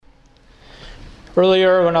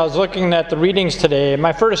Earlier, when I was looking at the readings today,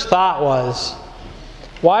 my first thought was,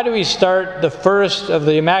 why do we start the first of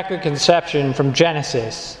the Immaculate Conception from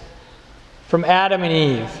Genesis, from Adam and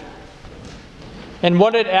Eve? And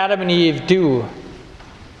what did Adam and Eve do?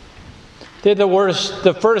 They did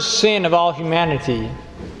the first sin of all humanity.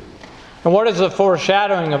 And what is the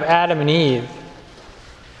foreshadowing of Adam and Eve?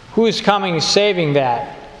 Who is coming saving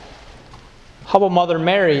that? How about Mother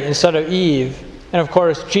Mary instead of Eve? And of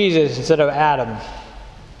course, Jesus instead of Adam.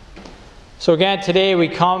 So again, today we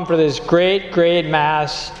come for this great, great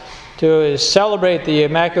Mass to celebrate the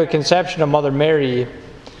Immaculate Conception of Mother Mary.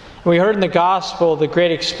 And we heard in the Gospel the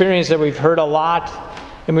great experience that we've heard a lot,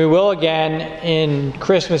 and we will again in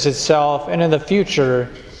Christmas itself and in the future,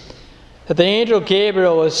 that the angel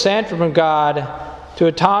Gabriel was sent from God to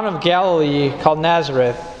a town of Galilee called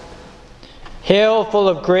Nazareth. "Hail, full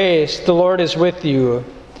of grace, the Lord is with you."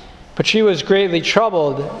 But she was greatly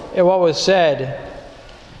troubled at what was said.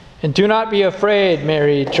 "And do not be afraid,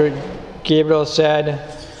 Mary," Gabriel said,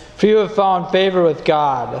 "for you have found favor with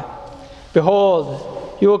God.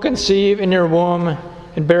 Behold, you will conceive in your womb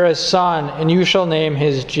and bear a son, and you shall name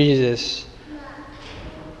his Jesus."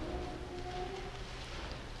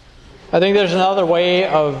 I think there's another way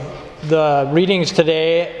of the readings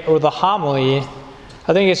today, or the homily.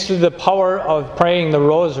 I think it's through the power of praying the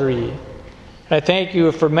Rosary. And I thank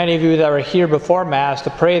you for many of you that were here before Mass to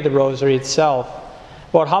pray the Rosary itself,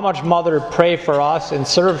 about how much Mother prayed for us and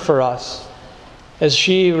served for us as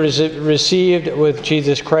she received with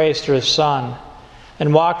Jesus Christ, her Son,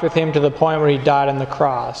 and walked with him to the point where he died on the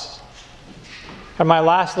cross. And my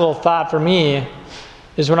last little thought for me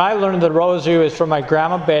is when I learned the Rosary was from my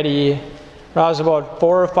Grandma Betty when I was about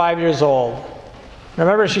 4 or 5 years old. I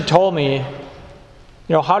remember she told me,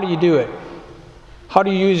 how do you do it? How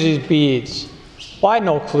do you use these beads? Well, I had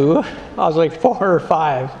no clue. I was like 4 or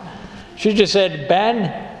 5. She just said,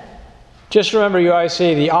 "Ben, just remember you always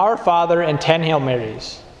say the Our Father and 10 Hail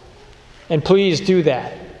Marys. And please do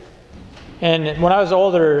that." And when I was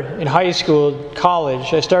older, in high school,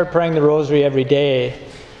 college, I started praying the Rosary every day.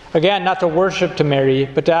 Again, not to worship to Mary,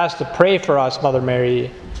 but to ask to pray for us, Mother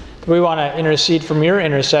Mary. We want to intercede from your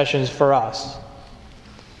intercessions for us.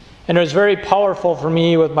 And it was very powerful for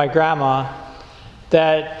me with my grandma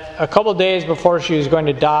that a couple days before she was going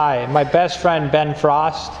to die, my best friend Ben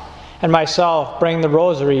Frost and myself bring the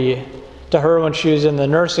Rosary to her when she was in the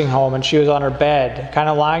nursing home and she was on her bed, kind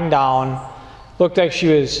of lying down, looked like she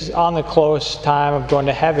was on the close time of going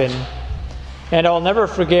to heaven. And I'll never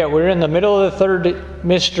forget, we were in the middle of the third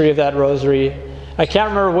mystery of that Rosary. I can't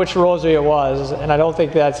remember which Rosary it was, and I don't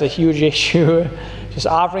think that's a huge issue, just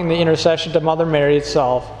offering the intercession to Mother Mary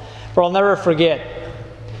itself. But I'll never forget,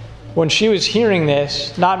 when she was hearing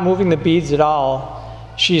this, not moving the beads at all,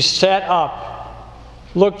 she sat up,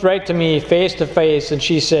 looked right to me face to face, and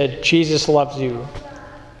she said, "Jesus loves you."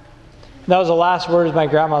 And that was the last words my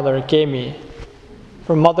grandmother gave me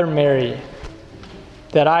from Mother Mary,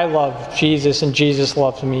 that I love Jesus and Jesus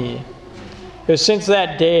loves me. It was since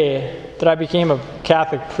that day that I became a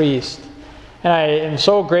Catholic priest. And I am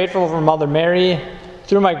so grateful for Mother Mary,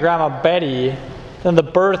 through my Grandma Betty, and the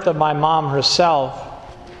birth of my mom herself.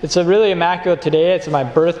 It's a really immaculate today. It's my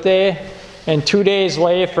birthday, and 2 days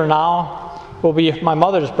later from now will be my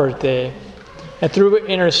mother's birthday. And through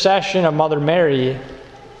intercession of Mother Mary,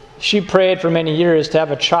 she prayed for many years to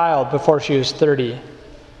have a child before she was 30.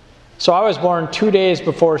 So I was born 2 days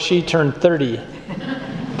before she turned 30.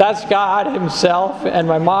 That's God himself and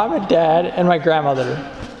my mom and dad and my grandmother.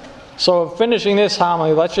 So finishing this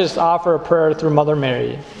homily, let's just offer a prayer through Mother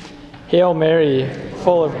Mary. Hail Mary,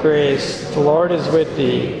 full of grace, the Lord is with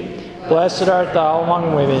thee. Blessed art thou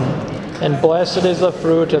among women, and blessed is the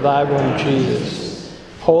fruit of thy womb, Jesus.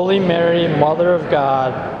 Holy Mary, Mother of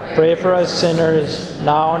God, pray for us sinners,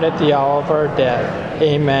 now and at the hour of our death.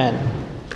 Amen.